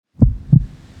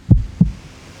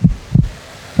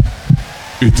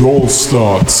It all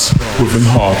starts with a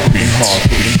heartbeat.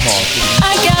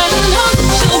 I got no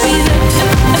to be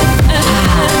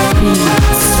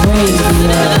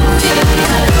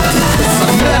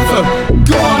Never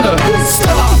gonna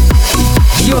stop.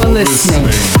 You're listening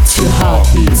to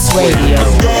Heartbeats Radio.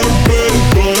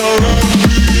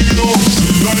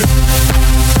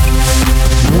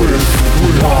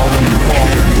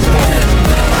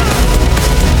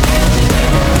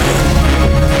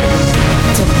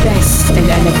 The best in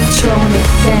electronic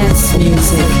dance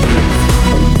music.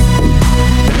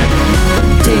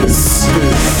 This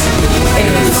is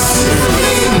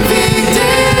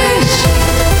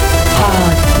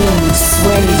Heartbeats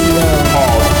Radio.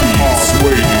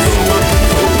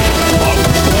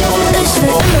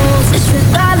 Ich will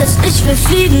alles, ich will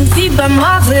fliegen wie beim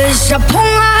Marvel. Ich hab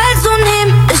Hunger, also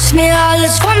nehm ich mir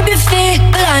alles vom Buffet.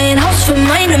 Will ein Haus für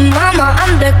meine Mama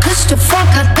an der Küste von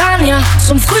Catania.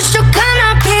 Zum Frühstück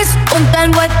Cannabis und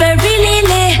ein Whiteberry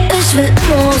Lillet. Ich will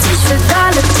los, ich will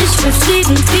alles, ich will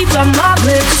fliegen wie beim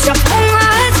Marvel. Ich hab Hunger,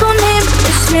 also nehm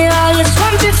ich mir alles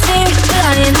vom Buffet. Will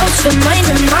ein Haus für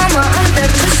meine Mama an der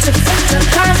Küste von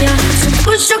Catania. Zum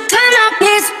Frühstück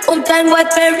Cannabis und ein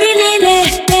Whiteberry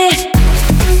Lillet.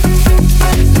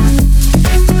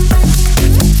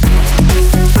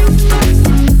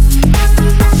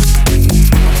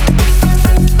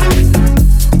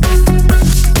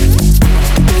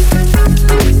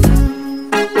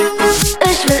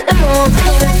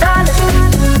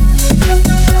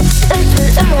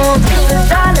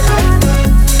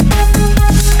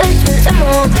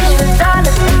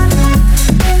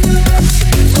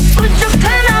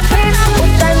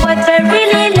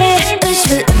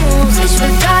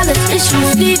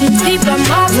 Wie beim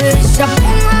Marvel, ich hab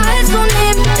Hunger, also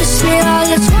nehm ich mir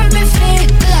alles vom Buffet.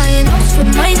 Will ein Haus für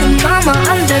meine Mama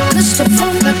an der Küste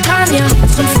von Catania.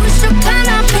 Zum Frühstück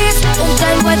Cannabis und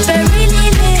ein Whiteberry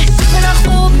Lillet. Ich will nach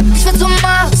oben, ich will zum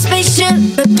Mars, Spaceship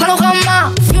mit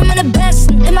Panorama. Für meine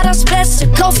Besten, immer das Beste.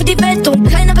 Kaufe die Welt und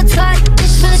keiner bezahlt.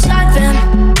 Ich will nicht alt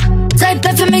werden, Zeit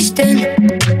bleibt für mich stehen.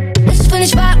 Ich will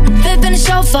nicht warten, will, wenn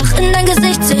ich aufwach, in dein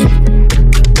Gesicht sehen.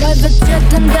 Private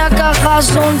Jet in der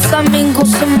Garage und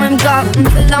Flamingos in meinem Garten.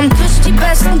 Will am Tisch die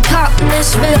besten Karten.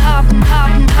 Ich will haben.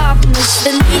 Ich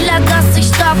will lila, das sich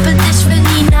stapelt. Ich will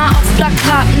Nina auf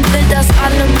Plakaten. Will, dass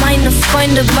alle meine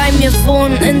Freunde bei mir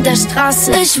wohnen in der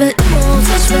Straße. Ich will los,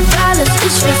 ich will alles.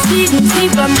 Ich will fliegen wie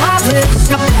beim Marvel.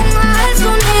 Ich hab Hunger, also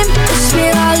nehm ich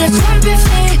mir alles vom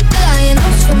Buffet. Will ein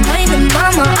Haus für meine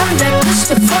Mama an der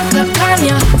Küste von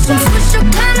Catania. Zum Frühstück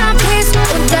Cannabis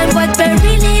und ein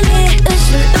Whiteberry Lillet. Ich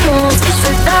will los, ich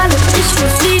will alles, ich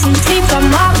will fliegen wie beim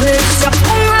Marvel. Ich hab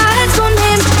Hunger, also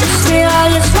nehm ich mir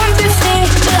alles vom Buffet.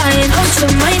 Will ein Haus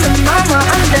für meine Mama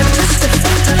an der Küste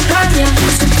von Catania.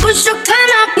 Zum Frühstück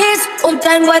Cannabis und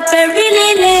ein Whiteberry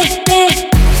Lillet.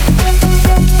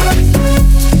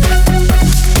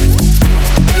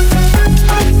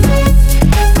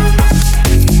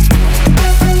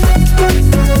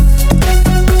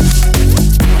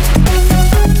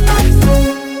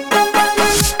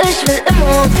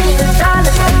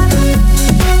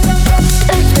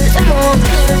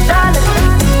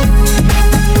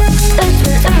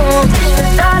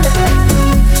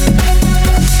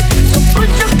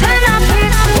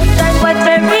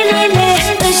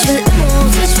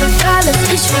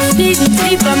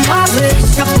 Wie beim Marvel,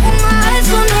 ich hab Hunger,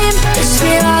 also nehm ich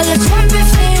mir alles vom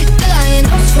Buffet. Will ein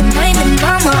Haus für meine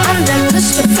Mama an der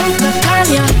Küste von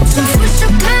Catania. Zum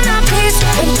Frühstück Cannabis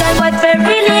und ein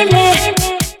Whiteberry Lillet.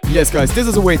 Yes, guys, this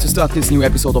is a way to start this new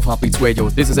episode of Heartbeats Radio.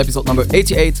 This is episode number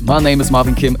 88. My name is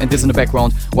Marvin Kim, and this in the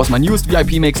background was my newest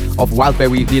VIP mix of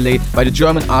Wildberry Lillet by the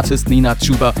German artist Nina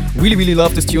Chuba. Really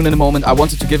love this tune in a moment. I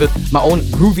wanted to give it my own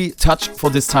groovy touch for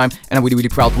this time, and I'm really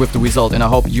proud with the result, and I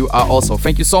hope you are also.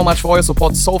 Thank you so much for your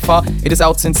support so far. It is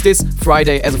out since this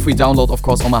Friday as a free download, of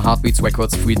course, on my Heartbeats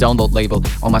Records free download label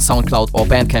on my SoundCloud or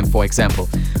Bandcamp, for example.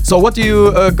 So what are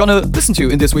you gonna listen to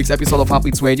in this week's episode of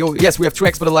Heartbeats Radio? Yes, we have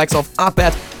tracks by the likes of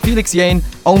Artbat, Felix Yane,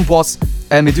 Own Boss,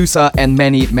 Medusa, and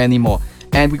many more.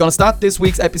 And we're gonna start this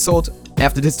week's episode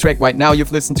after this track right now.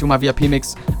 You've listened to my VIP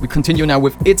mix. We continue now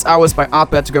with It's Ours by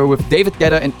Artbat together with David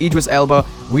Guetta and Idris Elba.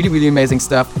 Really amazing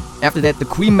stuff. After that, the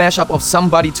Queen mashup of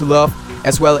Somebody to Love,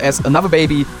 as well as Another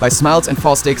Baby by Smiles and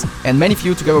Faustics, and Many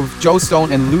Few together with Joe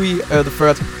Stone and Louis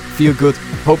III. Feel good.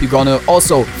 Hope you're gonna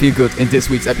also feel good in this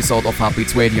week's episode of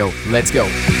Heartbeats Radio. Let's go.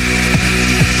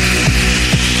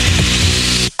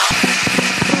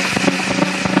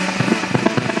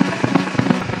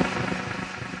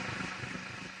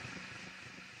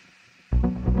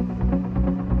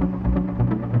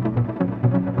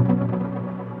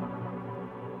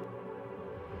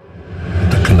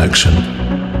 connection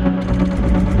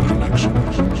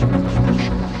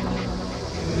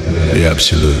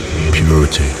absolute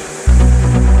purity.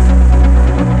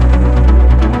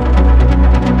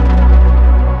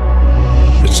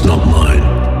 It's not mine.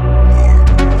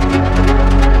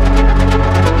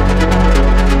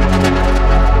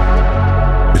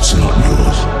 It's not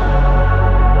yours.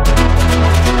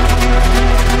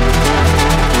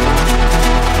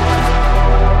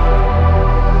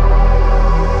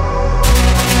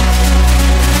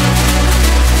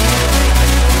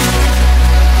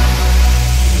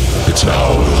 It's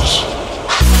ours.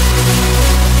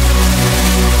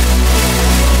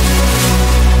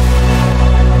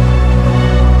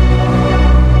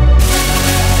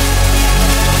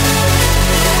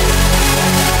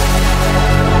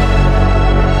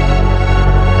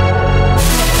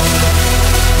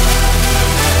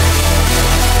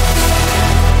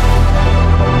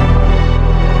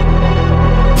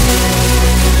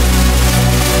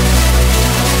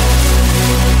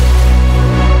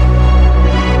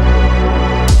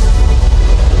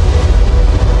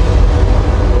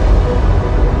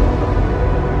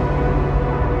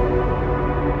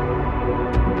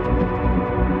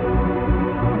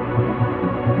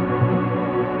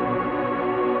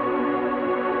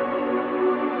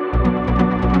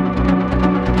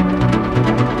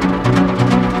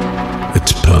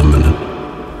 It's permanent.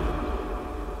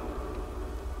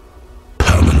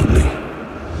 Permanently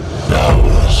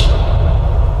ours.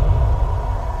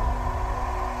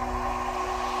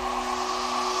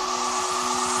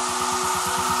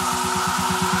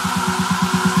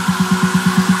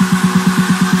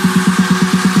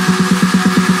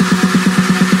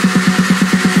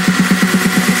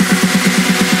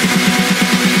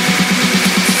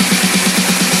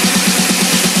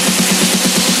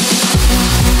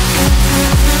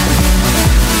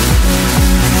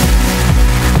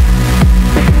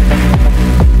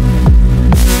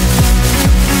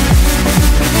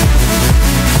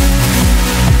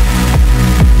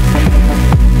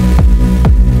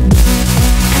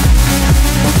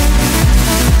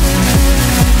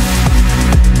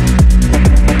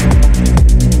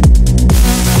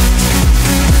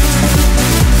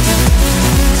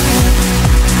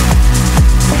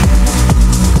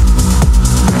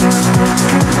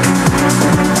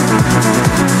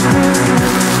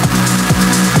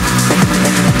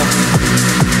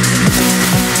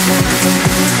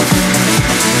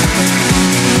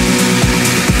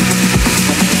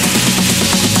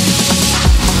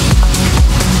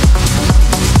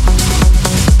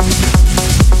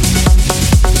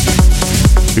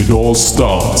 It all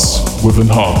starts with an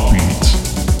heartbeat.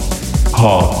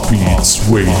 Heartbeats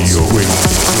Radio.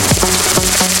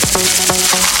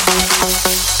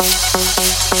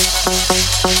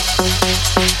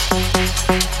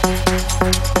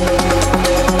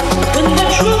 When the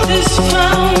truth is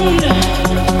found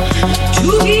to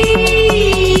be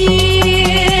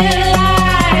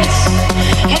lies,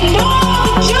 and all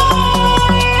the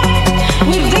joy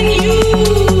within you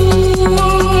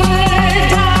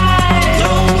dies.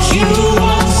 Don't you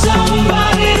want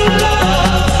somebody to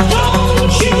love?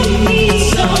 Don't you need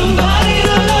somebody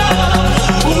to love?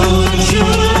 Would you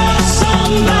love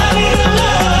somebody to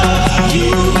love?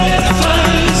 You better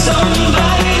find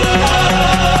somebody to love.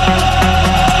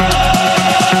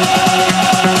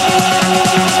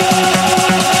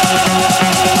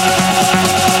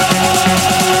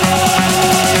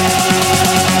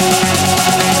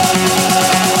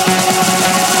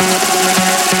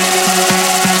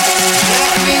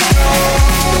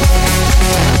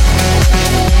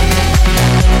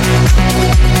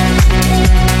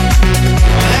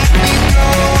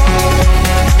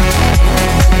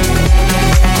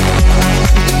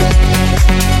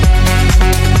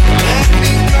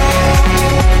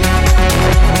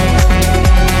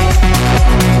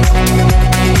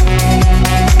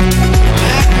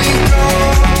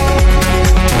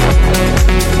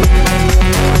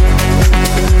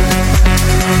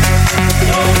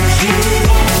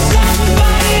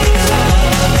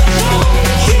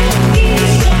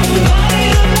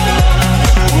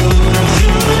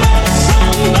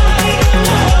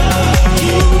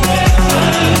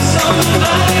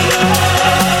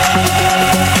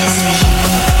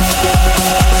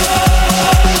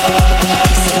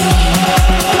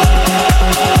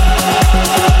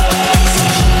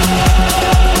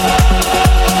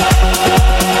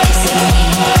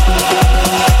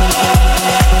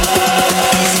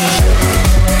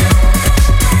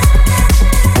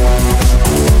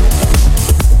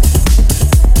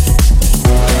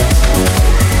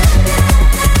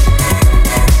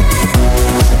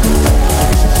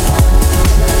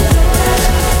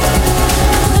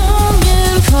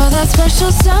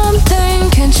 Something,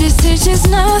 can't you see she's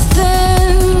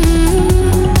nothing?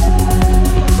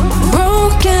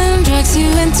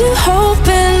 you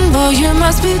hoping? Boy, you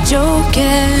must be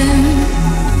joking.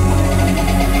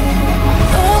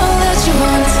 All that you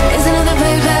want is another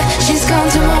baby. She's gone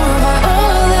tomorrow, but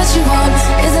all that you want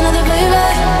is another baby.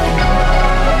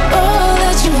 All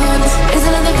that you want is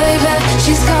another baby.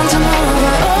 She's gone tomorrow,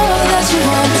 but all that you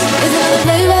want is another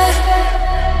baby.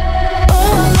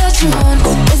 All that you want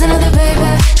is another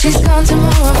baby. She's gone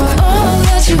tomorrow, but all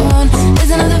that you want is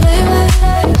another baby.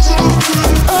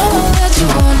 All that you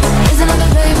want is another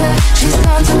baby. She's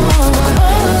gone tomorrow, but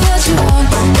all that you want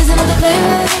is another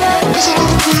baby.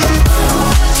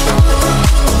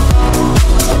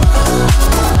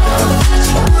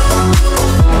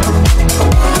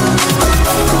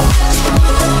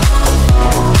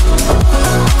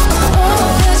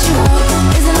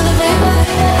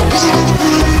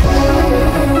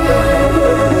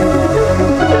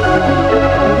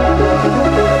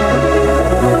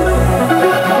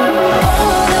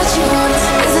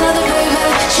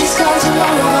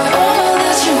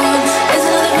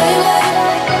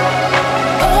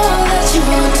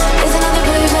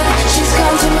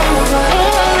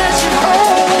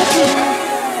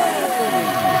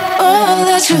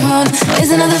 Is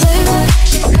another baby.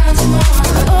 She's gone tomorrow.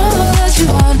 All that you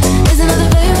want is another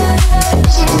baby.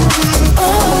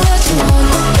 All that you want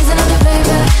is another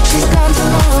baby. She's gone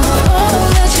tomorrow. All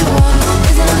that you want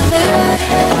is another baby.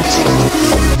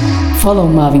 Follow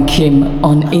Marvin Kim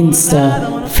on Insta,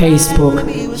 Facebook,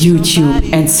 YouTube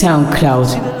and SoundCloud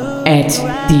at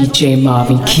DJ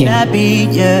Marvin Kim.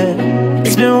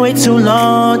 It's been way too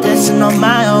long dancing on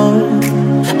my own.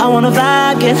 I wanna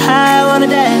vibe, get high, wanna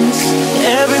dance.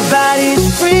 Everybody's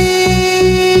free,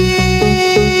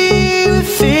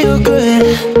 feel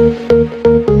good.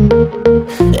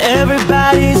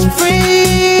 Everybody's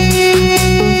free,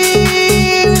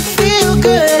 feel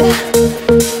good.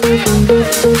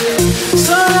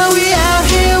 So we out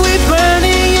here, we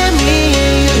burning, and me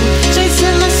and you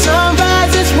chasing the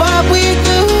sunrise, it's what we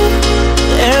do.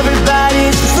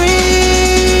 Everybody's free,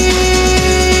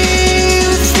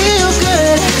 feel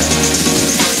good.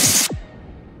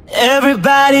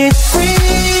 Everybody's free,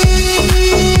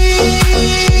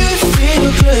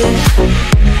 feel good.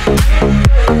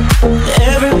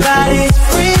 Everybody's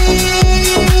free,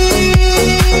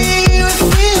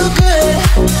 feel good.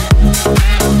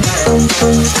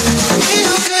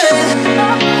 Feel good.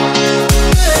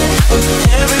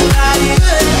 Everybody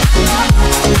good.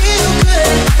 Feel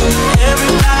good.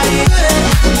 Everybody good.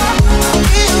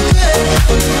 Feel good.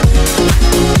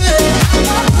 Good.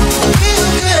 Feel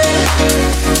good.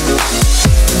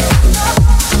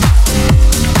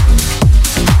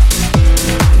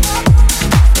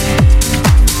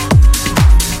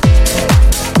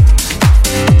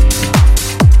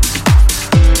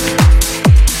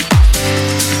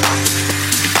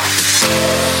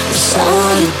 Saw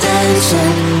you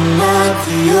dancing at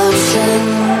the ocean,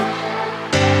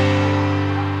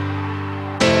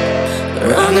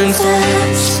 running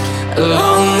fast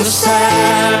along the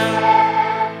sand.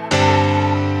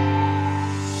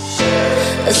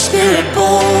 A spirit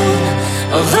born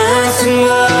of earth and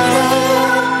water,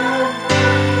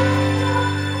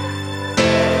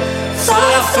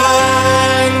 fire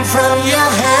flying from your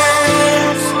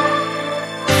hands.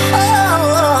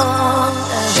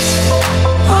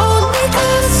 Hold me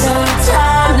close, I'm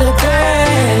time to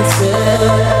dance.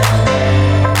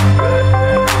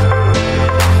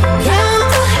 Count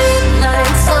the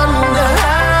headlights on the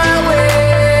highway.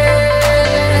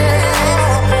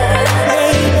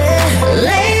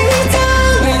 Lay me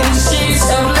down in the sheets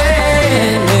of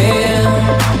linen.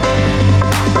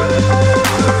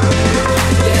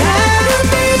 You had to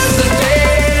be the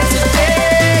day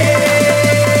today.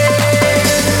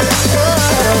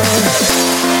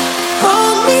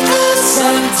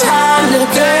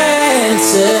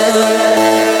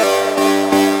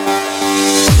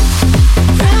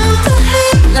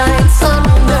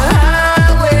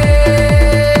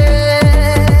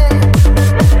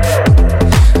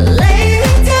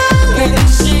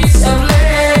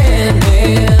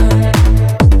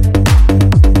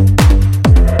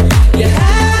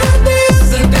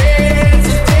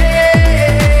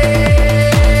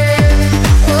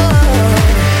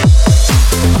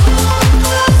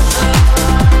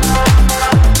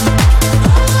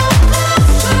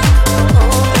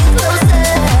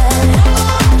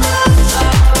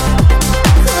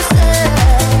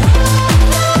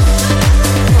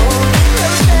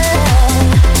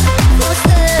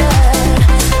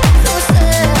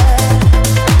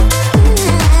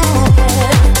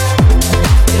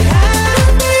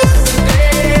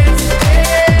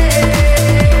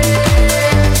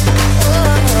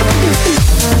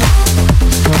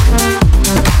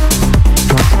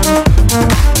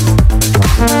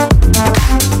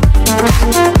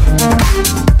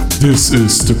 This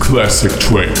is the classic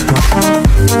track.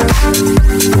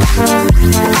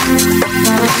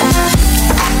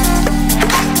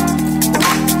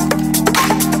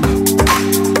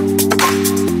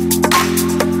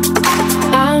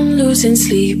 I'm losing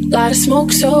sleep, light a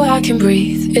smoke so I can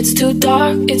breathe. It's too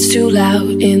dark, it's too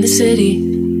loud in the city.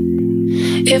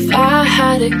 If I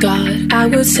had a god, I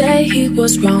would say he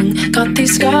was wrong. Got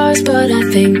these scars, but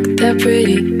I think they're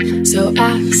pretty. So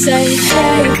I say,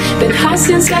 hey, been high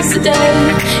since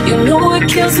yesterday. You know it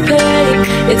kills the pain.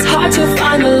 It's hard to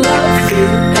find the love through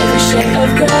every shade of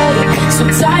gray. So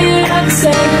tired of the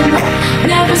same,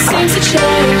 never seems to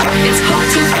change. It's hard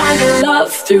to find the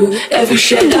love through every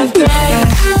shade of gray.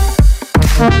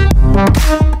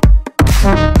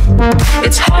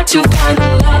 It's hard to find the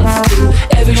love through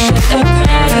every shade of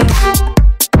gray.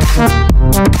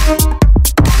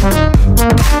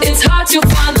 It's hard to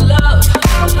find the love.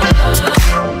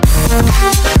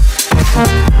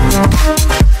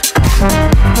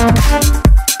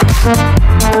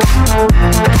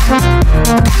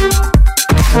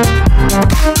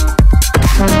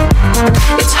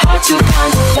 It's hard to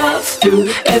find the love through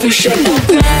every shade of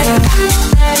gray.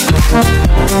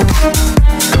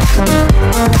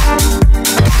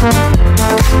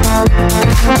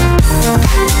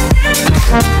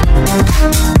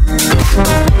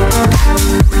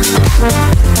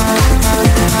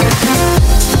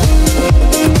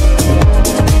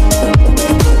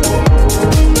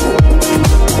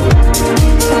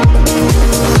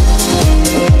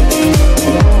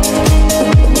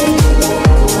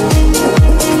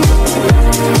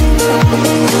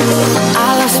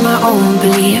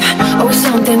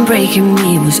 Something breaking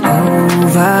me was overcome.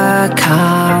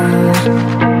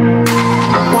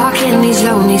 Walking these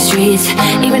lonely streets,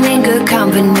 even in good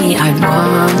company, I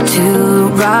want to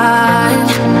run.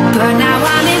 But now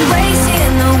I'm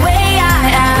embracing the way I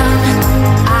am.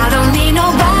 I don't need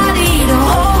nobody to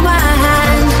hold my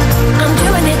hand. I'm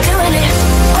doing it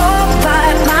all by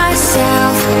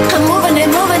myself. I'm moving it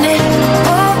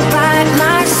all by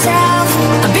myself.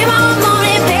 I'll be my own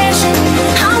motivation.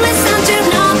 I'll listen to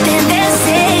nothing they're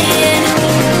saying.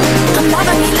 I'm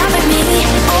loving me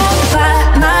all by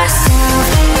myself.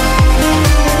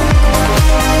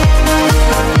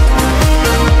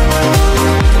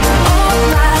 All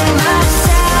by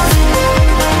myself.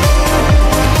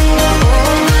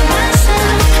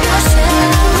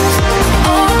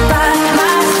 All by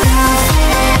myself.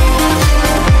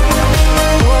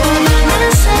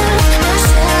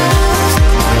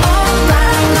 All by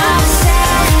myself.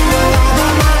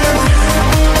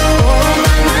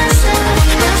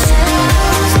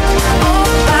 All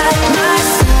by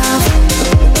myself.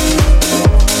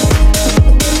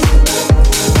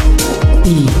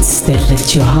 Beats that let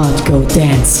your heart go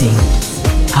dancing.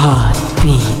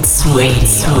 Heartbeats radio.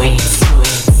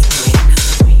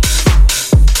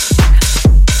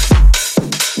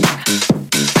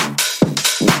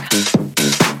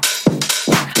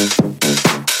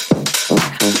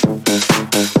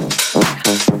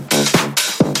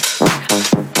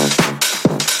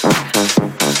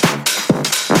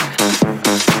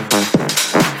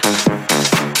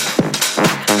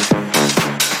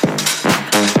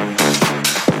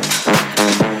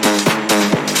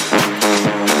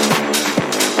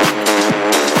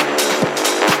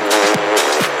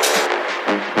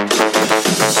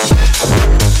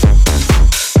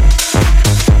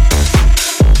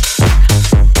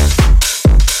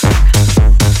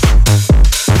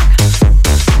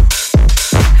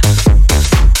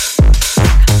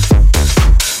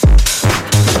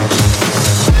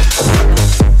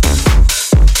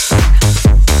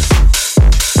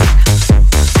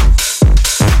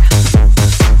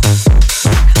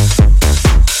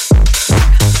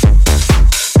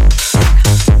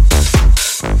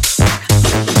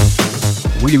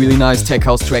 Really nice tech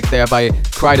house track there by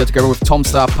Kryder together with Tom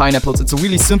Star, Pineapples. It's a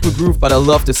really simple groove, but I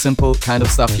love the simple kind of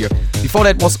stuff here. Before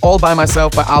that was All By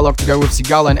Myself by Alok together with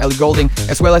Sigala and Ellie Goulding,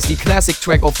 as well as the classic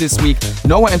track of this week,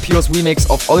 Noah and Pure's remix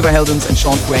of Oliver Heldens and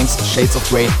Sean Frank's Shades of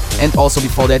Grey, and also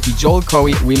before that the Joel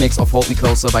Corey remix of Hold Me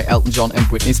Closer by Elton John and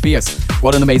Britney Spears.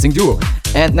 What an amazing duo.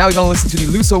 And now you're gonna listen to the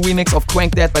Luso remix of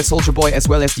Crank That by Soulja Boy, as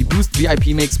well as the Boost VIP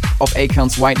mix of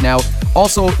Akon's Right Now.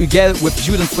 Also Ugel with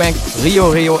Jude and Frank,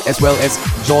 Rio, as well as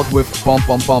Jord with Bomb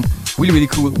Bomb Bomb. Really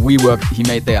cool rework he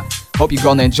made there. Hope you're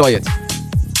gonna enjoy it.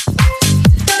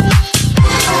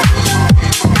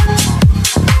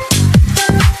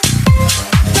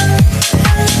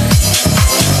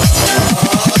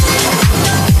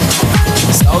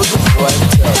 Soulja Boy,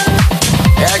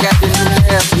 yeah, I got this new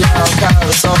dance for y'all called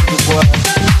the Soulja Boy.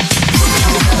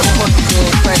 You gotta put it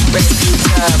in, crank back 2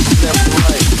 times, left to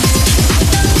right.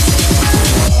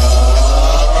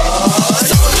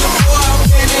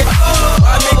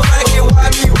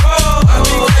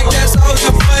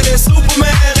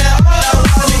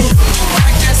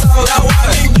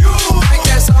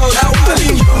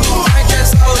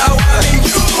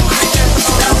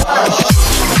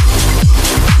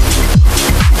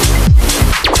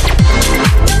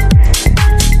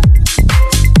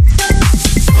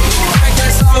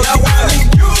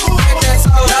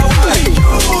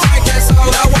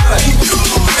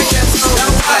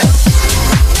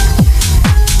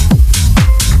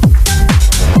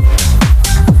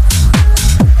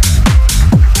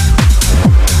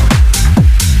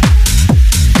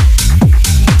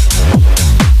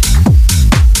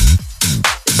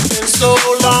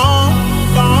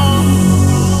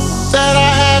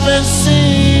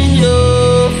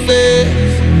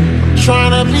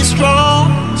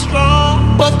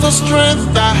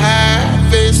 strength I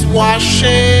have is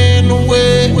washing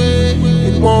away.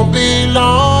 It won't be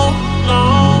long,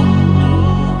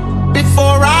 long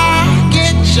before I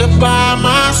get you by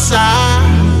my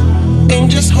side and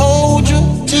just hold you,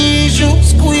 tease you,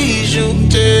 squeeze you,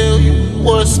 tell you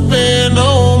what's been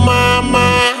on my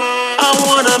mind. I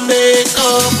wanna make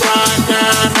up right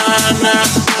now, nah, nah.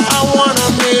 I wanna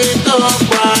make up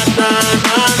right now,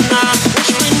 nah, nah.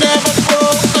 Wish we never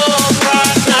broke up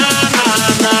right now,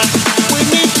 nah, nah. We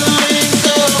need to link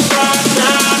up right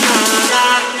now, nah,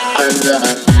 nah.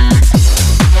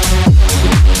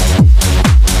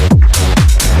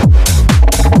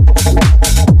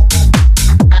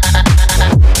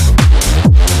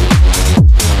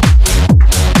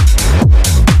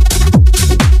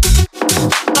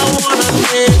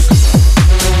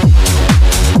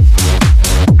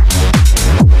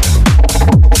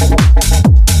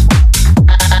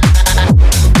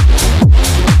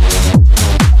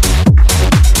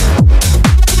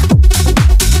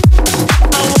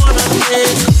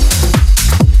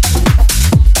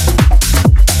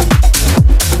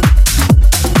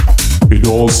 It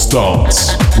all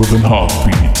starts with a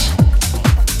heartbeat.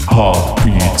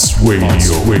 Heartbeats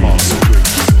Radio.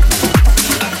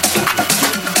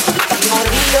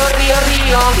 Río,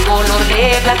 río, color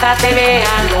de plata te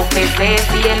vean los peces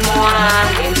y el moán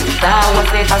en tus aguas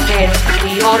se pasean.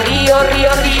 Río, río,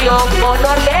 río, río,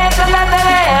 color de plata te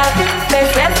vean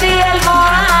peces y el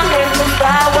moán en tus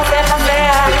aguas se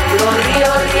pasean. Río,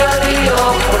 río, río,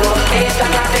 color de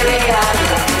plata te vean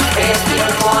peces y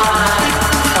el moán en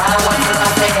tus aguas se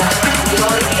pasean. Río,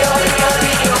 río, río,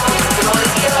 río, río,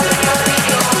 río, río, río,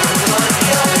 río,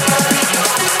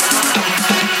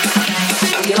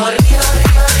 río, río,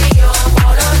 río, río.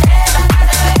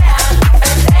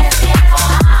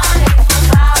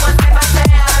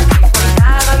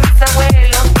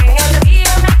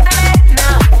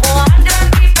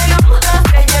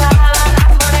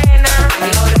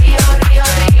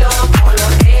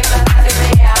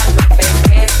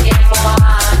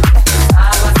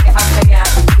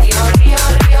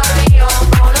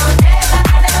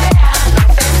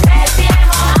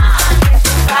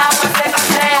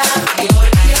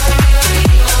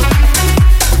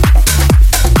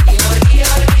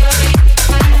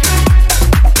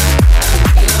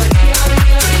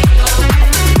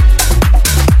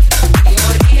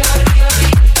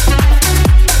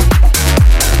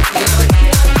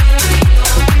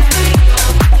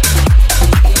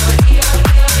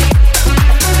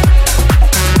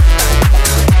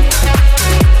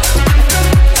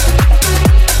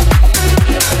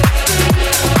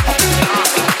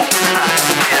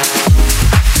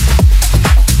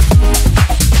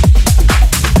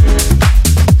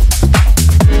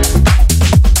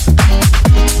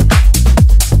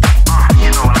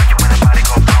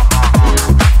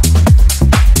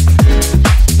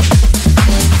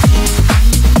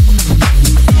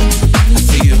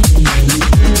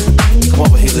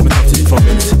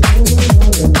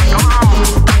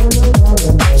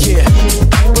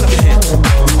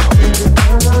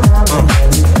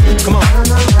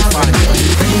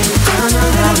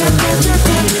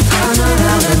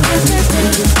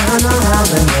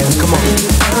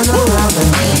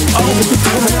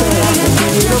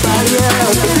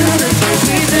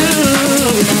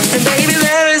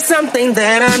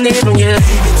 That I need from you.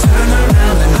 Baby, turn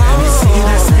around and let me see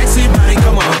that sexy body.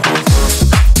 Come on.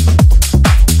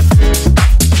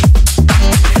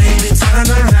 Baby, turn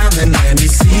around and let me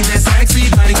see that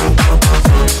sexy body.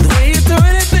 The way you throw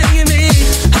that thing in me,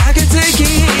 I can take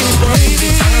it. Baby,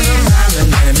 turn around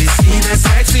and let me see that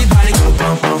sexy body.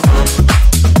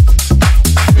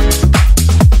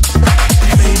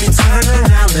 Baby, turn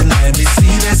around and let me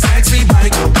see that sexy body.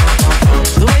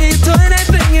 The way you throw that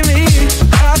thing in me,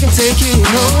 I can take it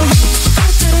home.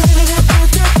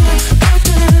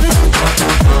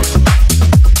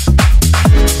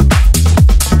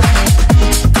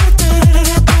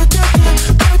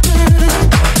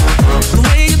 The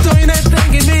way you're throwing that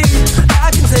thing in me,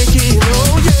 I can take it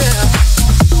home, yeah.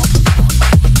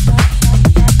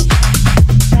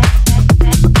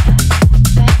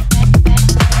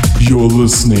 You're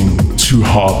listening to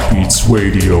Heartbeats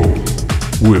Radio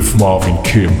with Marvin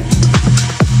Kim.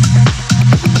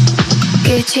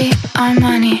 Gucci,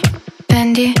 Armani,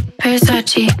 Fendi,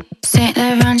 Versace, Saint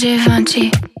Laurent,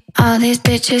 Givenchy. All these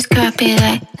bitches copy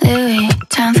like Louis,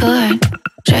 Tom Ford,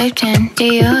 draped in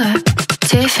Dior,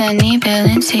 Tiffany,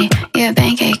 Balenci. Your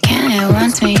bank account, it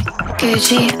wants me.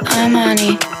 Gucci,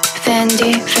 Armani,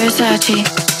 Fendi, Versace,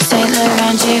 Saint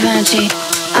Laurent, Givenchy.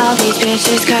 All these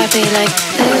bitches copy like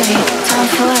Louis, Tom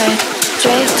Ford,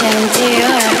 draped in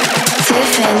Dior,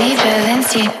 Tiffany,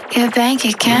 Balenci, your bank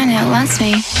account, it wants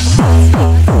me.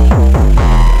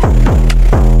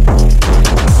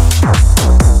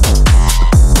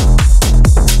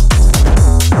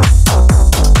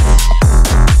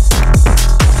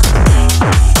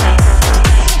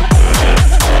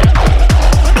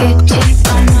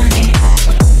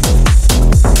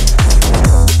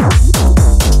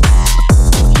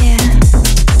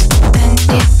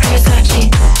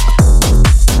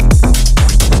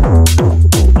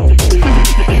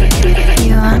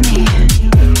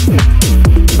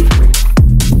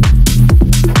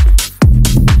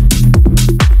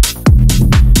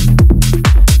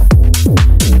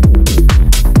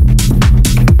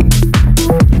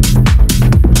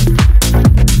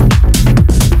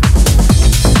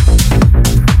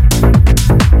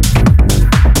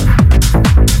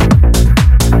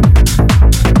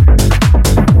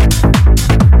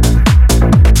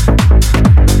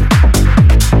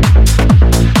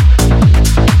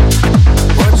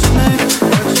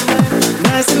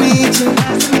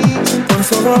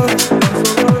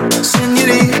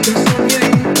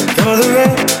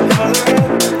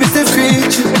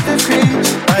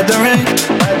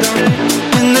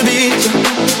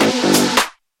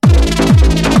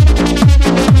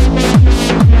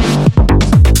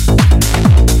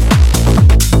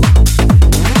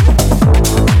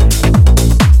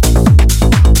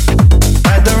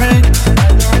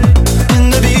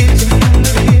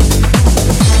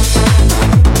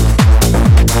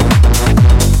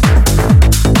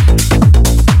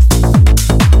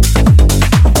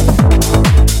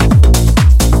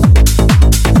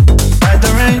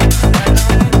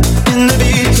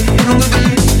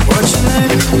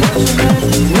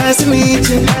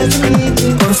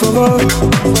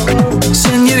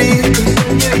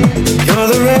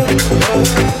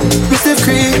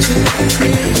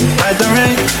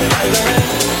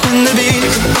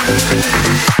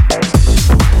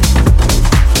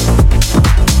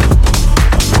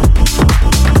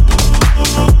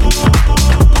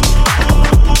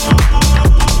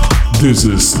 This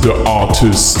is the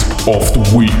Artist of the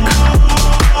Week.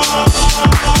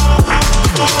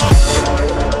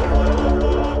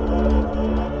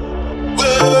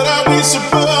 What are we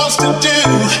supposed to do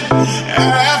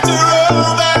after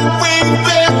all that we've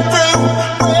been through?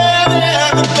 When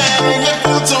everything that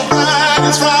felt so right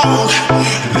is wrong.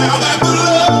 Now that the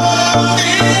love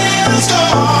is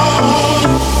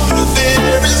gone,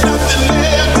 there is nothing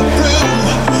left to prove.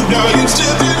 No, you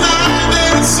still deny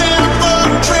this simple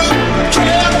truth.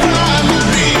 Can't find the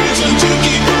reason to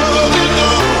keep holding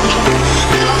on.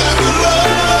 Now that the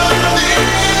love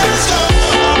is gone.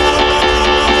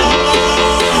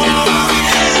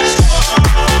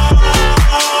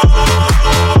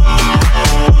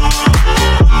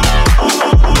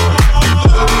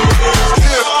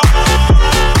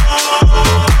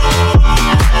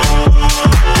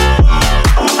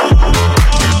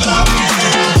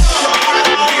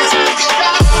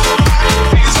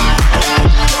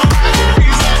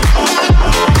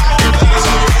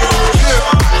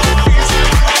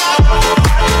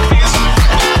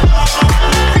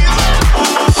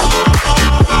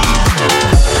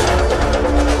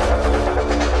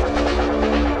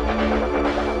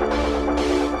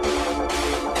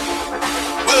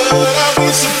 What are we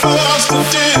supposed to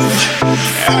do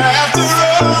after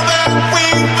all that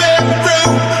we've been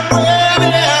through?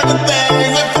 When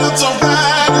everything that felt so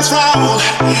right is wrong.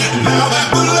 Now that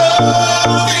the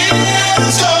love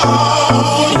is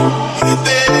gone,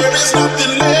 there is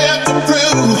nothing left to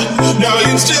prove. No,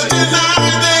 you still deny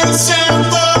this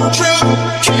simple truth.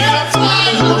 Can't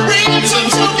find a reason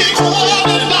to keep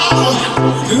holding on.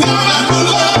 Now that the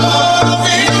love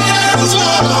is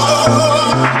gone.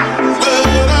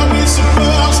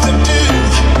 Supposed to do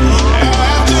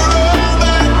after all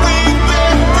that we've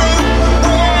been through,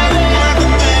 when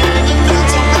everything that felt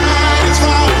so right is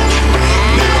wrong.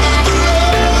 Now that the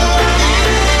love is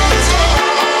gone,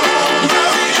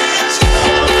 love is gone.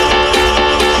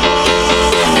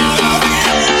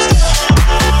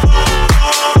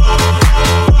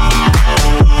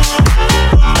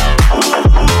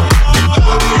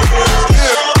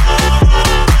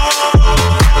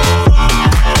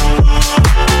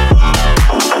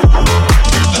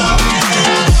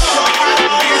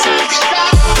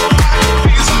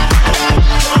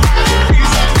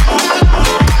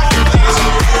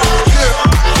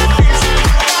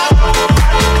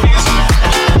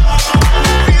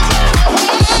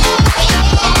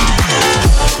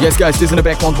 guys, this in the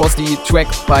background was the track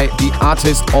by the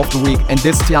Artist of the Week, and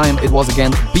this time it was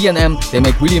again B&M. They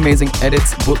make really amazing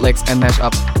edits, bootlegs and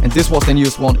mashups, and this was the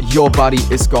newest one, Your Body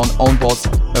Is Gone, Own Boss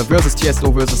versus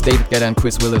Tiesto versus David Guetta and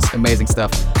Chris Willis. Amazing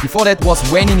stuff. Before that was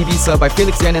Wayne in Ibiza by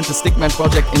Felix Jan and the Stickman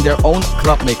Project in their own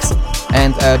club mix,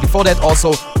 and before that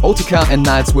also Otika and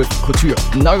Niles with Couture.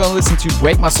 Now you're gonna listen to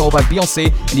Break My Soul by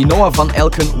Beyoncé and the Noah Van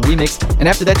Elken remix, and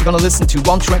after that you're gonna listen to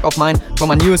one track of mine from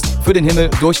my newest Für den Himmel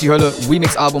durch die Hölle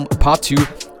remix album Part 2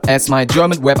 as my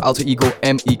German web alter ego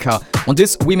MEK. On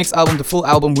this remix album, the full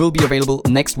album will be available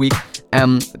next week.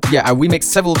 I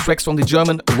remixed several tracks from the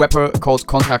German rapper called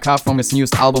Contra K from his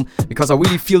newest album because I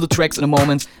really feel the tracks in the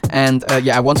moment, and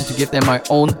I wanted to give them my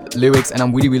own lyrics, and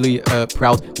I'm really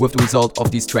proud with the result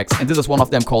of these tracks. And this is one of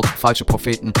them called Falsche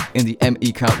Propheten in the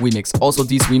MEK remix. Also,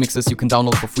 these remixes you can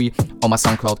download for free on my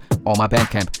SoundCloud or my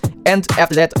Bandcamp. And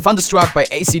after that, Thunderstruck by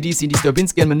AC/DC, the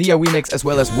Stravinsky and Mania remix, as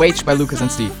well as Wage by Lucas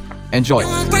and Steve. Enjoy. You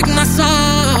won't break my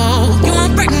soul. You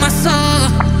won't break my soul.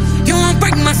 You won't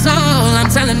break my soul. I'm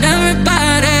telling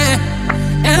everybody,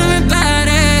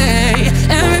 everybody,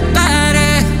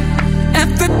 everybody,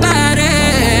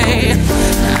 everybody.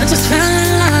 I just fell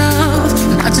in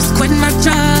love. I just quit my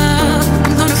job.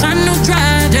 I'm gonna find no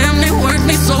drive. Damn, they work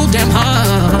me so damn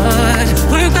hard.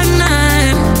 Work by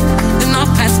 9, then I'll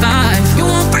pass 5. You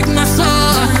won't break my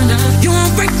soul. You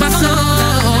won't break my soul.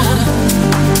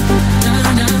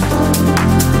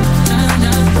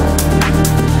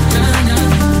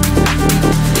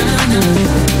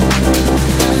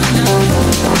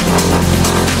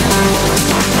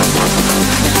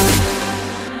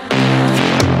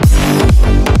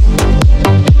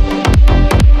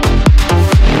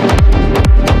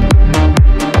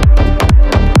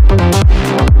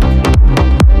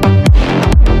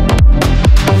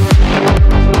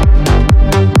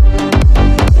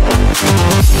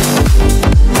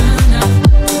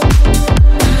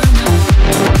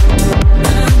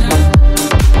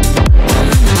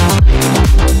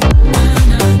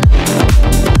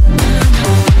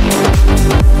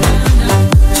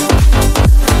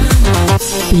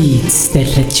 Beats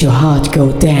that let your heart go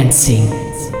dancing.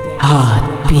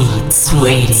 Heartbeats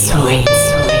Radio.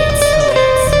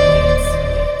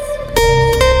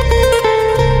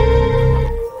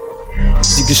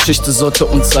 Die Geschichte sollte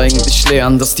uns eigentlich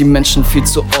lernen, dass die Menschen viel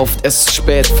zu oft erst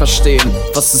spät verstehen,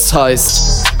 was es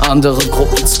heißt, andere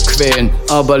Gruppen zu quälen.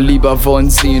 Aber lieber wollen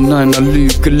sie in einer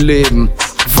Lüge leben.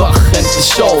 Wach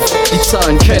endlich auf, die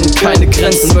Zahlen kennen keine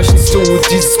Grenzen. Möchtest du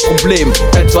dieses Problem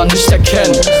etwa nicht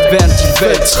erkennen? Während die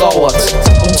Welt trauert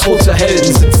und tote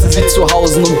Helden, sitzen sie zu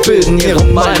Hause und bilden ihre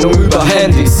Meinung über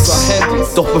Handys.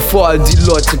 Doch bevor all die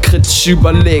Leute kritisch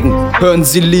überlegen, hören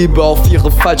sie lieber auf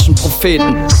ihre falschen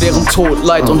Propheten. Während Tod,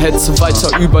 Leid und Hetze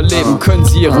weiter überleben, können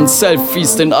sie ihren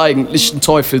Selfies den eigentlichen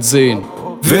Teufel sehen.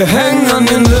 Wir hängen an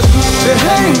den Lippen, wir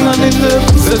hängen an den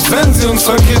Lippen, selbst wenn sie uns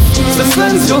vergiften, selbst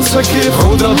wenn sie uns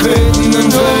vergiften, oder beten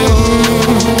in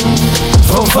Wellen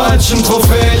vom falschen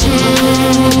Propheten.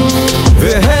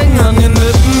 Wir hängen an den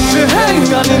Lippen, wir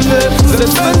hängen an den Lippen,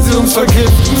 selbst wenn sie uns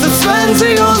vergiften, selbst wenn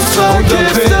sie uns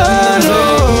vergiften,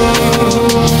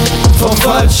 vom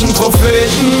falschen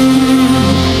Propheten.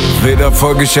 Weder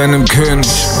folge ich einem König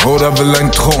oder will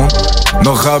ein Thron,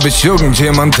 noch hab ich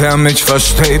irgendjemand, der mich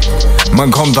versteht. Man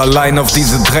kommt allein auf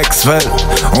diese Dreckswelt,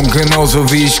 und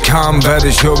genauso wie ich kam, werde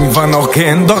ich irgendwann auch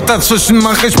gehen. Doch dazwischen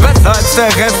mach ich besser, als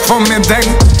der Rest von mir denkt.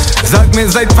 Sag mir,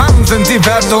 seit wann sind die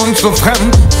Werte uns so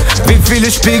fremd? Wie viele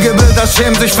Spiegelbilder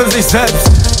schämen sich für sich selbst?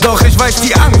 Doch ich weiß,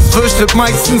 die Angst fürchtet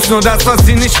meistens nur das, was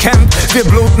sie nicht kennt. Wir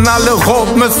bluten alle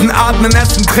rot, müssen atmen,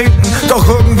 essen, trinken, doch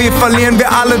irgendwie verlieren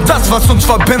wir alle das, was uns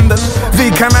verbindet. Wie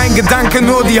kann ein Gedanke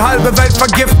nur die halbe Welt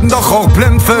vergiften? Doch auch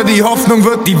blind für die Hoffnung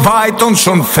wird die Wahrheit uns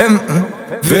schon finden.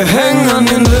 Wir hängen an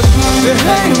den Lippen, wir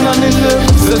hängen an den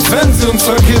Lippen, selbst wenn sie uns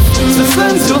vergiften, selbst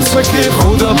wenn sie uns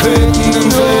vergiften, oder beten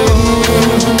in Wellen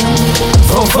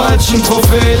vom falschen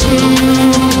Propheten.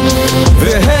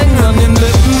 Wir hängen an den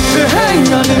Lippen, wir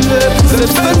hängen an den Lippen,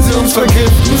 selbst wenn sie uns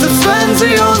vergiften, selbst wenn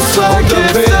sie uns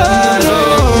vergiften,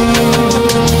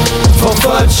 vom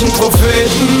falschen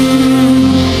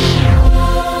Propheten.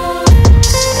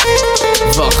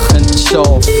 Wach endlich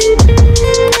auf,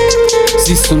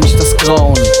 siehst du nicht das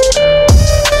Grauen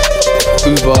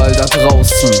überall da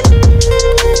draußen?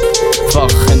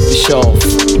 Wach endlich auf,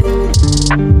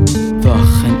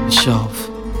 wach endlich auf.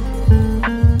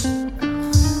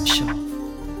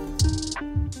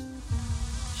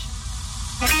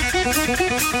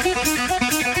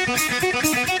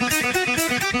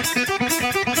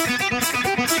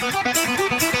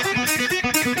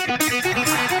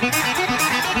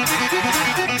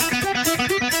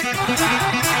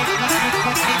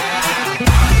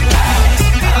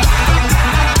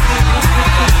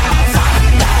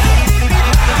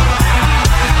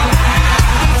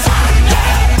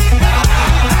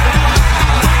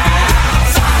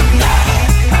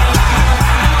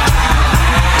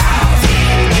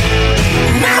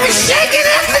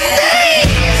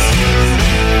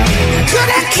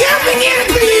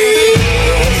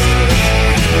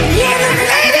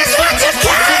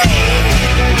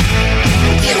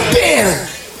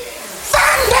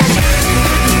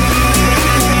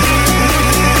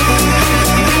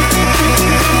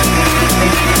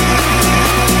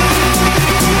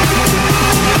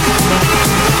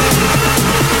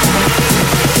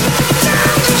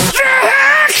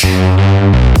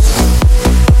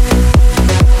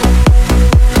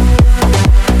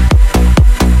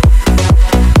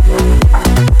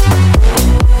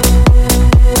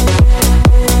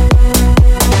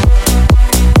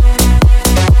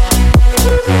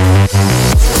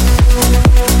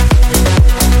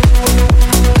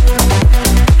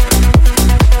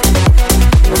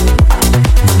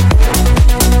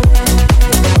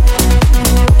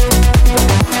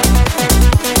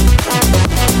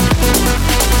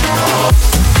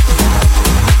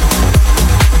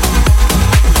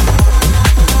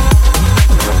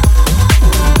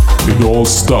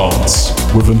 dance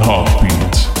with an heartbeat.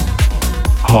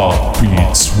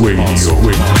 Heartbeats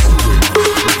Radio.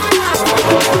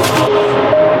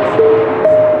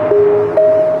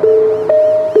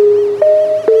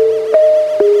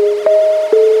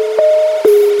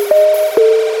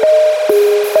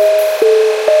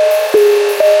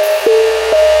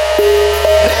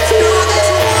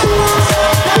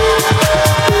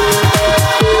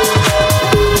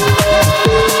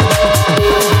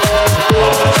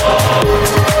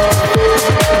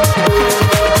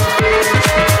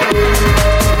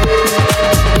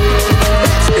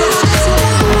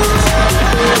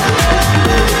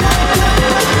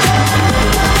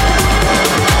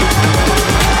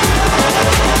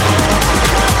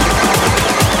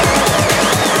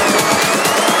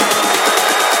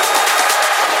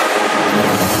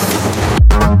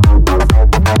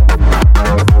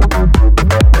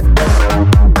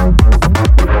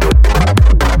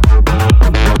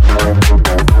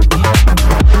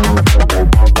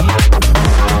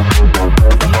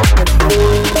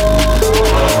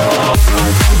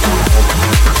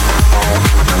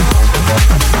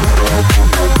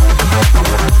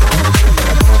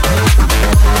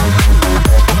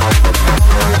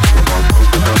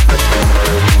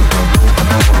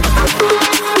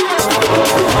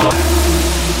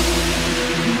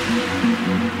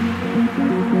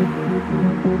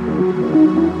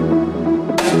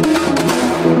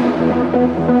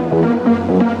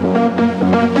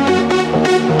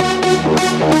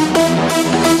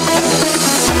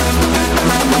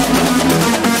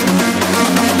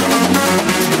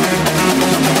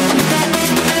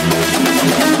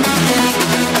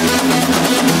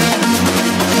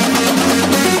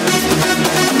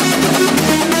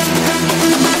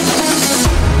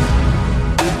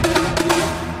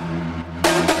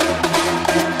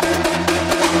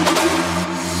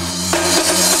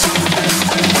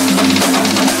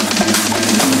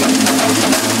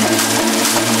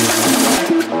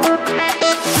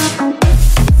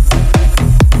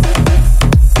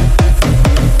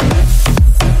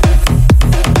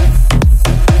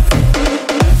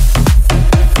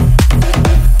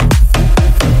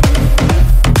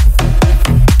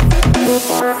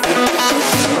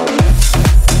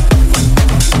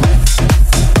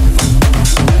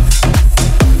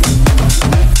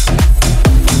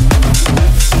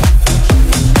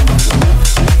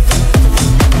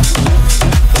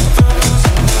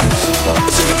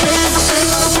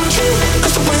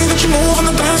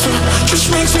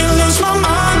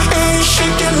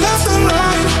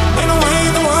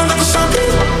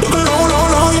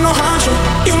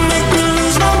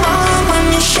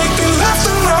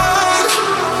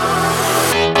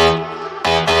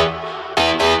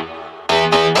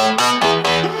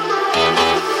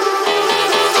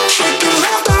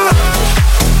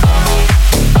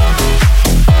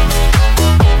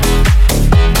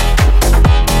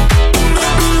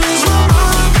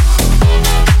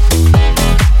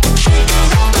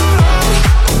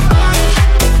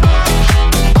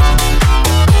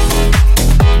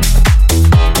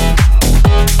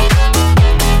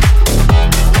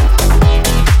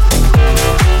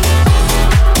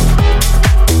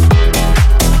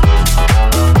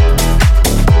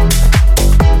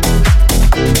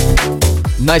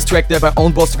 Nice track there by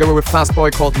Own Boss together with Fast Boy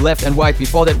called Left and Right.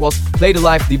 Before that was Played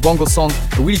Alive, the Bongo song,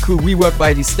 a really cool rework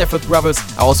by the Stafford Brothers.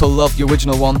 I also love the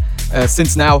original one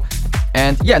since now.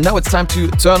 And yeah, now it's time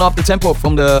to turn up the tempo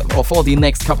for the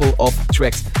next couple of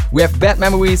tracks. We have Bad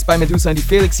Memories by Medusa and the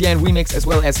Felix Jan remix, as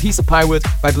well as He's a Pirate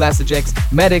by Blaster Jacks,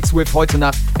 Maddox with Heute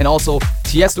Nacht, and also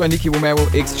Tiesto and Nicky Romero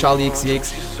x Charlie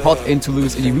XCX, Hot in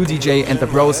Toulouse in the Wu DJ and the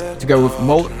Bros together with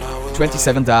Mo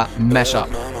 27 Da Mashup.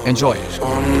 Enjoy.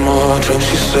 One more drink,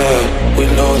 she said. We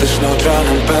know there's no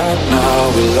drowning back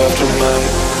now. We love to make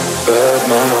bad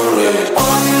memories.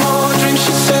 One more drink,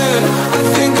 she said. I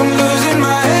think I'm losing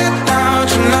my head now.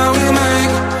 Tonight we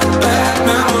make bad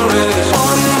memories.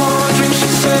 One more drink, she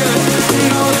said. We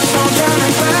know there's no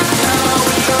drowning back now.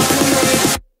 We love to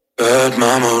make bad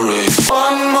memories.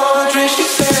 One more drink, she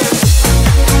said.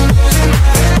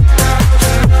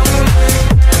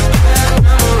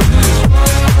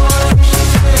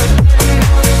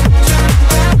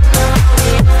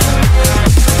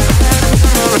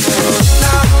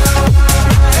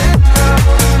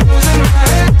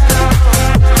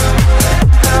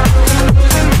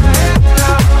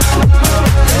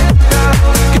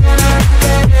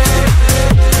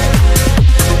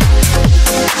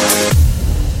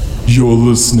 You're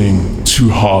listening to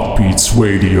Heartbeats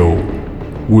Radio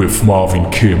with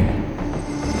Marvin Kim.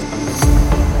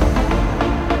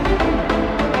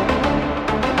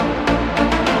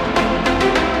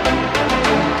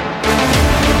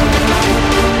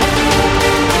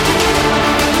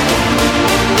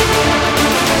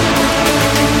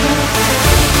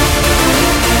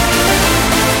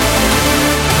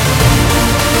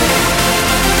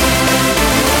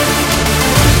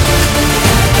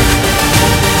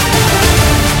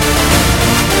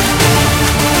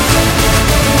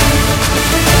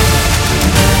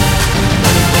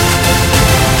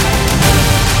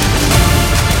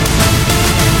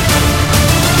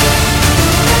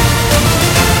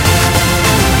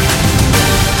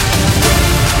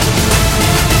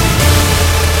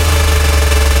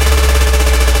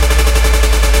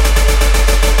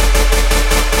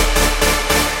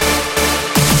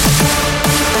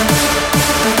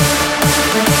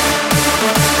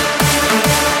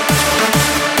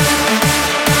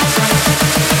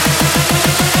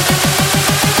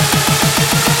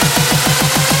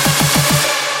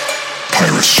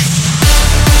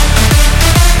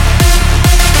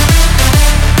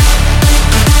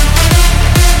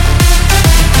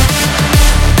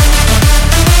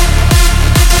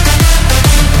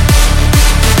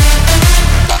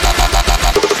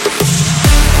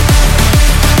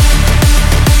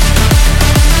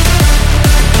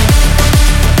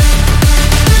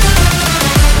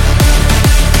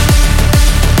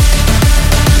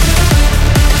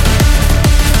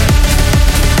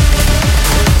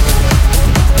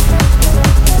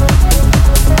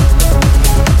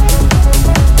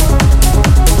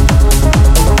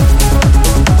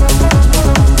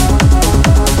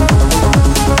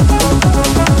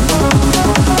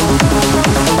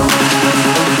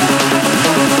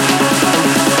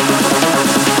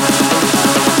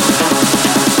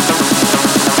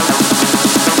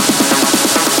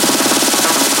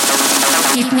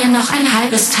 mir noch ein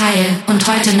halbes Teil und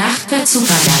heute Nacht wird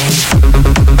supergeil.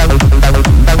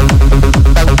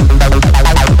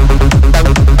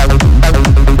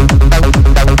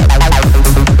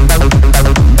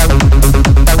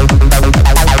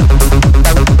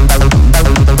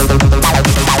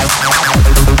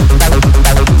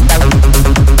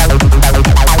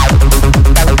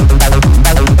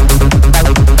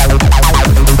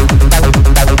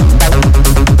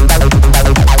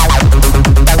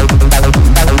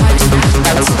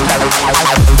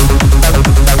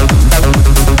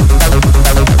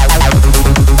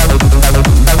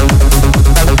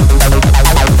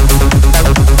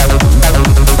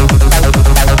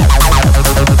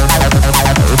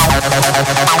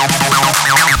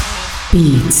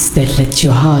 Beats that let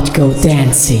your heart go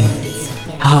dancing.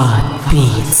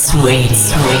 Heartbeats waiting.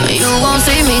 You won't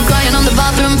see me crying on the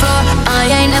bathroom floor. I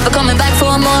ain't never coming back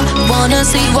for more. Wanna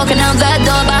see you walking out that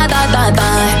door. Bye, bye, bye,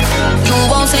 bye. You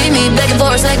won't see me begging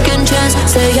for a second chance.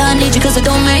 Say I need you cause it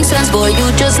don't make sense. Boy, you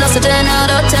just lost a 10 out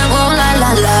of 10. Won't lie,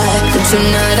 lie, lie. But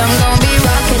tonight I'm gonna be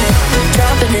rocking it,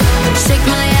 dropping it. Shake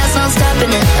my ass, not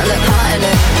stopping it. I look hot in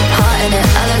it, hot in it.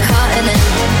 I look hot in it.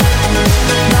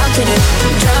 Rocking it,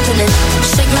 dropping it.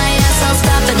 Shake my ass, not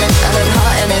stopping it. I look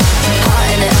hot in it, hot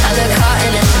in it. I look hot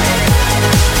in it.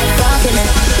 Rocking it,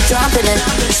 dropping it.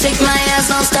 Shake my ass,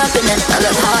 not stopping it. I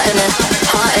look hot in it,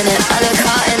 hot in it. I look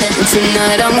hot in it.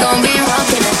 Tonight I'm gonna be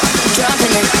rocking it,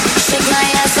 dropping it. Shake my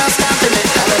ass, not stopping it.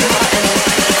 I look hot in it,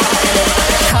 hot in it.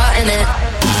 Hot in it.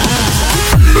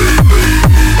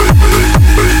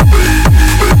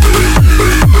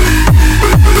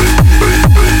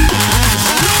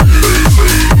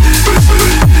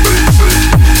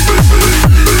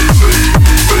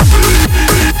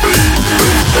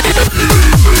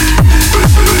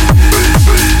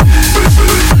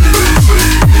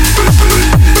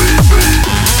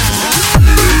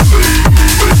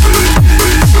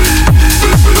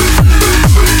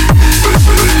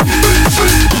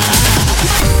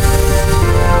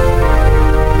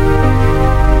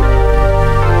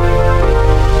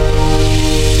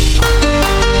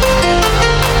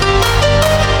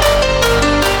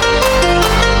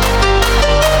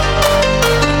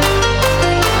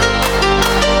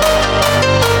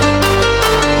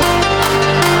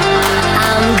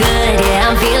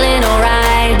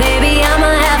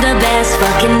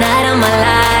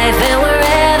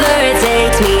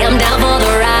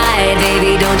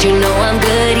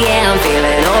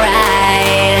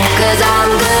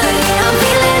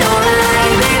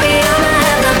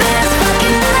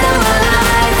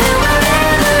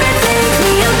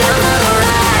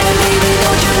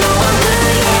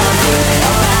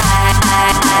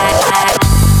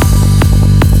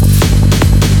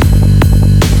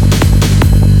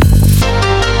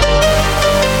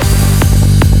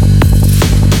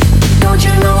 Don't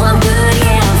you know I'm good?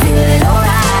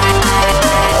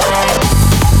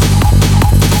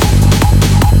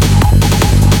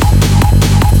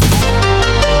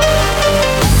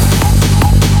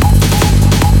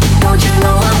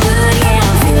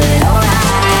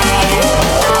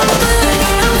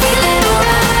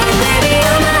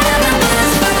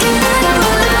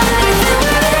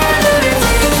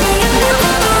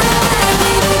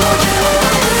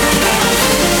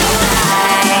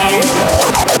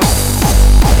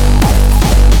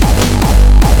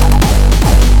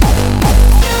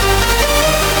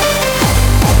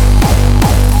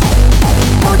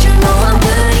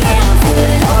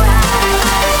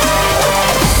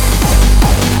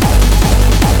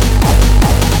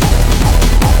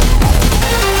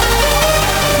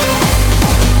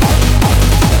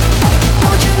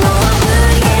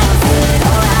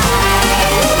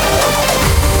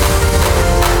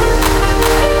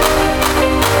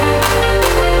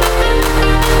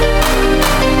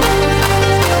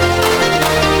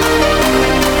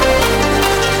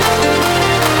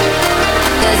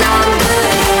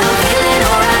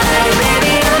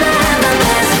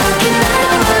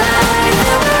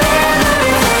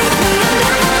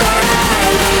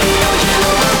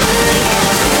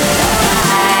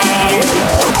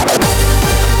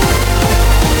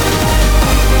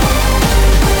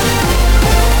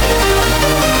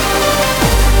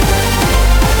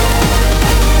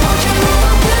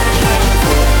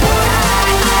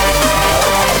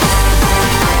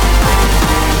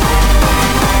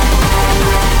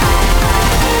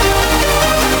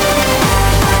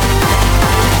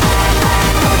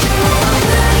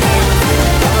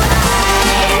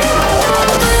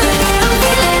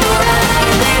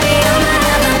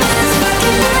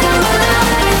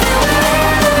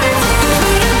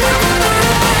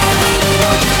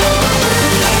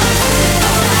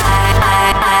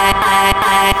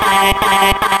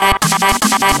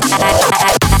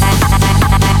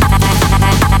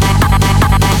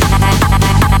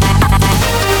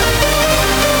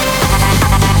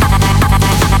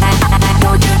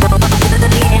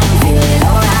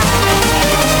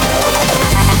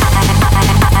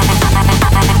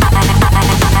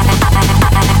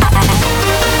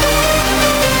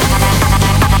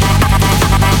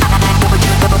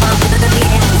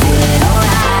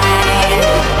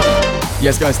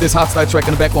 Yes, guys, this hardstyle track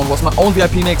in the background was my own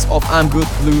VIP mix of I'm Good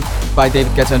Blue by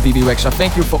David Guetta and BB Rexha.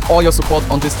 Thank you for all your support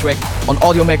on this track. On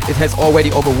Audiomack, it has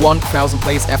already over 1,000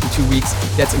 plays after 2 weeks.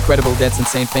 That's incredible, that's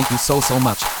insane. Thank you so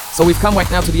much. So we've come right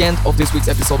now to the end of this week's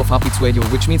episode of Heartbeats Radio,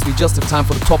 which means we just have time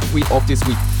for the top 3 of this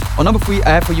week. On number 3, I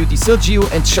have for you the Sergio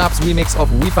and Sharp's remix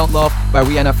of We Found Love by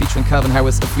Rihanna featuring Calvin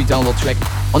Harris, a free download track.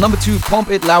 On number 2, Pump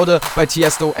It Louder by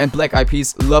Tiesto and Black Eyed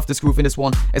Peas. Love this groove in this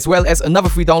one, as well as another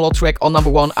free download track. On number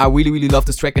 1, I really love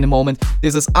this track in a moment.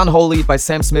 This is Unholy by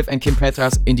Sam Smith and Kim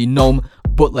Petras in the Gnome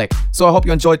bootleg. So I hope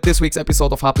you enjoyed this week's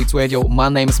episode of Heartbeats Radio. My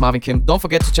name is Marvin Kim. Don't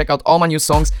forget to check out all my new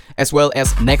songs, as well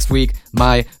as next week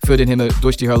my Für den Himmel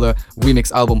durch die Hölle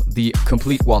remix album, the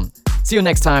complete one. See you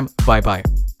next time. Bye bye.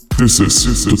 This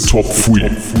is the top 3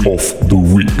 of the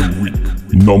week.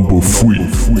 Number 3.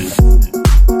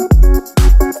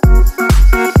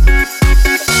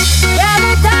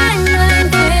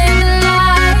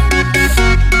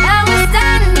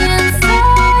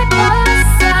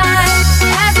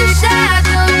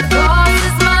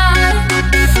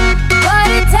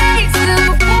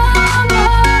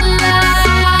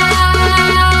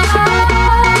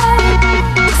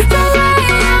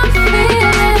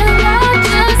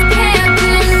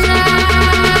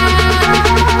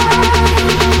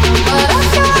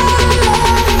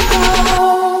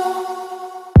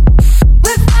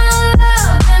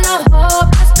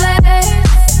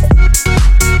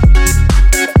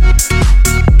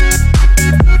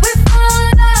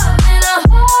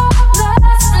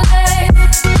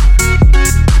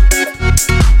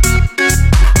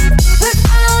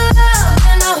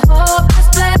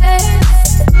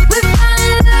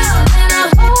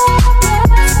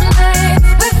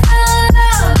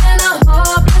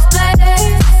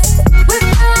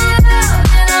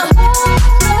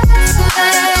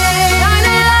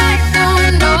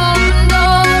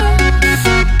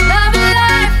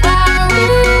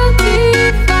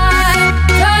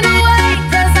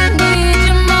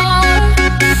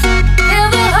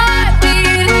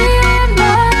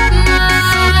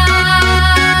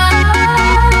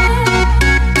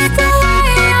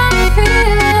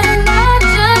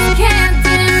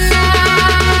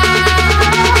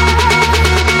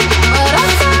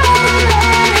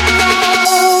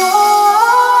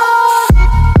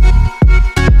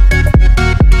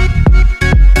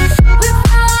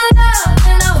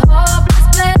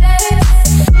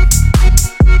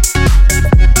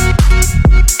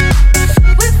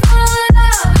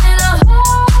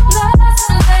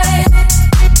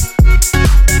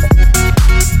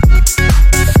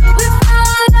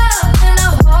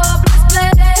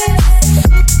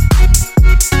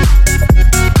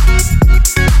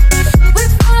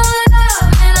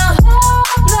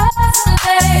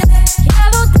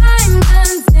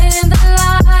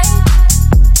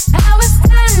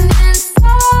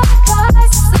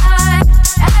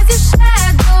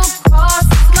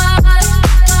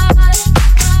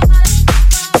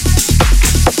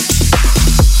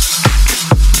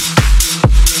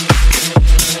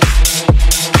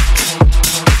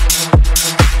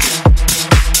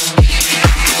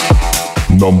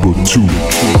 Number 2.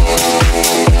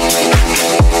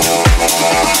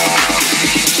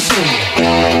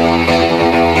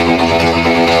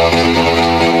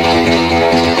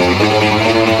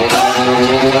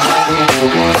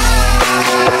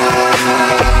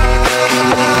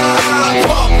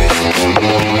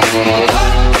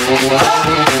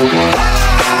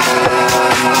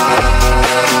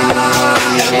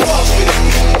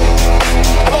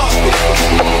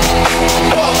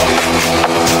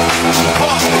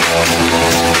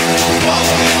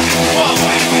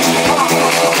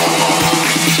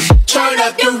 Turn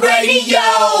up the radio,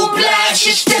 blast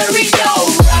your stereo.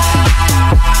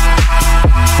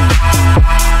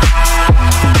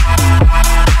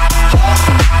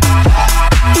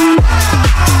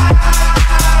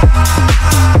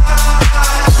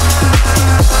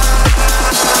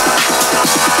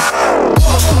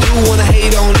 You wanna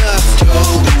hate on us?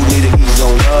 You need to ease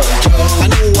on up. I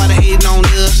know why they hating on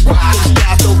us. Cause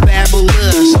style so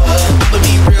fabulous. I'ma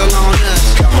be real on us.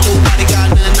 Nobody got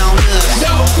nothing on us.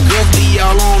 Girls be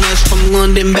all on us from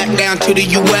London back down to the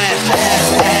US.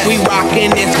 We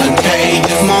rockin' it's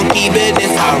contagious. Monkey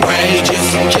business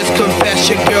outrageous. Just confess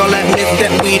your girl admits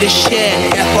that we the shit.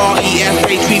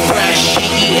 F-R-E-S-H we fresh.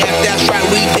 G-E-F that's right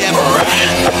we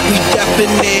different. We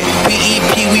definite.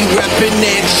 B-E-P we reppin'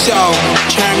 it. So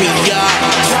turn me up.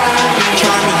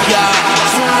 Turn me up.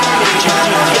 Turn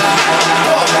me up.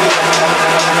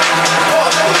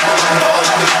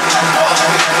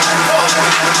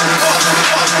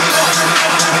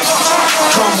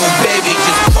 Come on, baby,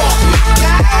 just pump it,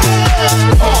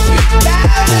 pump it,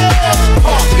 pump it,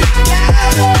 pump it.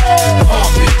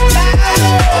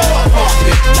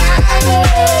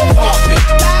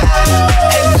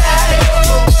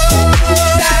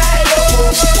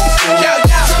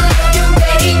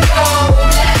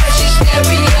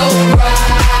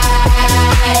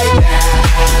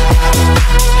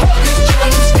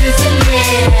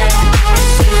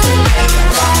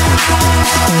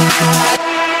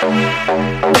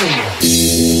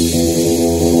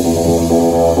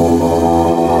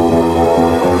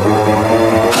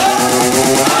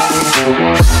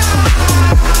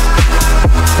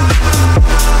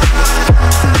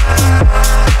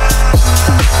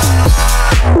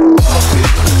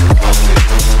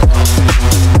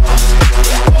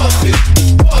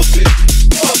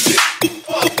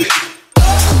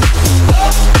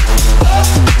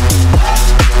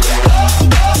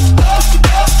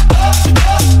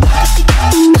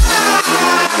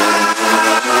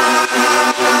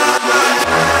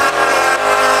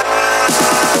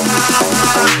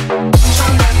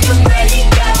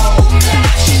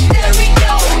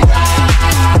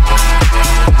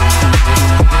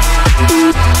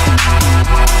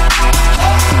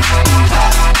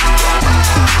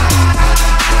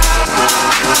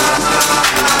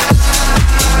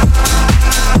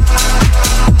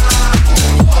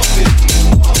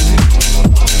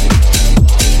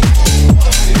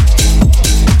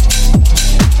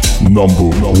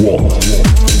 number 1.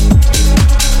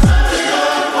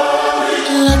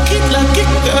 Lucky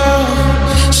girl,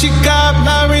 she got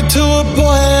married to a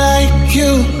boy like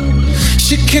you.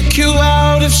 She'd kick you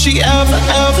out if she ever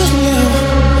knew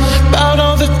about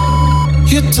all the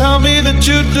you tell me that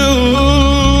you do.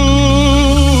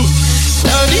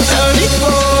 Dirty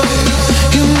boy,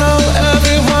 you know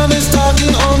everyone is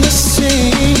talking on the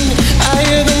scene. I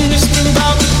hear them whispering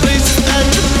about the places that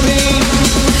you've been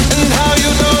and how you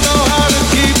don't know how to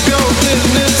keep your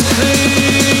business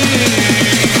clean.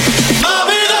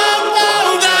 Mommy, don't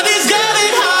know that he's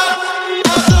getting hot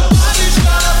at the body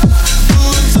shop,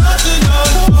 doing something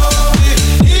unholy.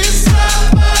 He's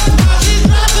slapped back while she's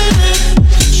dropping it.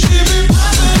 She be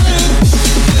popping it,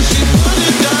 then she put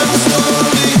it down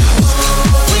slowly.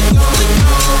 We go,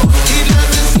 he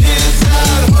left his kids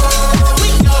at home. We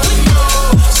go,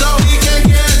 so he can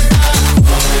get back.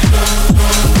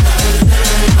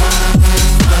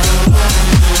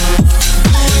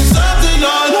 Doing something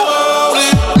unholy.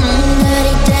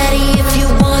 Daddy, if you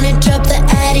wanna drop the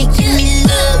attic, give me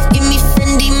love, give me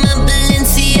Fendi, my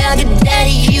Balenciaga,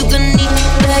 daddy. You can need to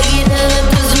back it up,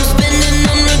 'cause I'm spending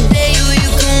on Rodeo. You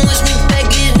can watch me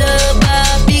back it up,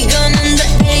 I'll be gone in the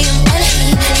AM.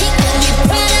 He got me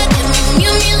Prada, got me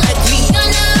Miu Miu like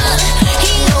Rihanna.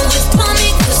 He always call me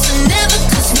 'cause I never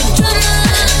cause me drama.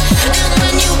 And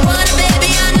when you want it,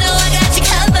 baby, I know I got you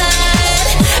covered.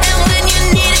 And when you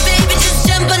need it, baby, just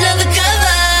jump under the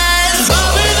covers.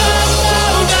 Mommy, don't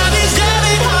know that he's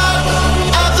getting hot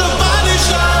at the body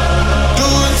shop,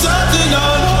 doing something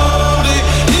unholy.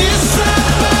 He's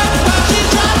slapped back while she's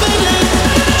dropping it.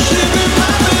 She be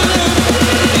popping it,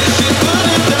 yeah, she put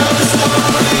it down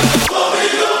slowly. Mommy,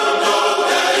 don't know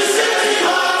that he's getting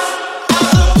hot at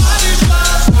the body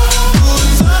shop,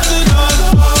 doing something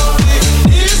unholy.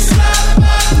 He's slapped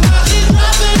back while she's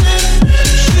dropping it.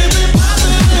 She be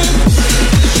popping it,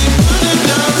 yeah, she put it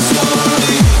down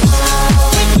slowly.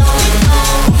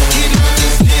 He left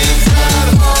his kids at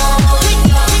home.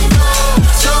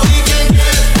 So he can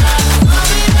get back.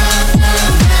 Mommy, don't know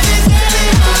that he's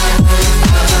getting hot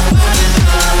at the body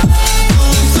shop,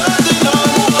 doing something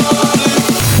unholy.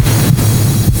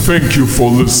 Thank you for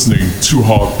listening to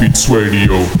Heartbeats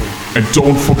Radio. And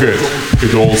don't forget,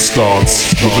 it all starts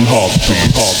with a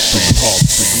heartbeat.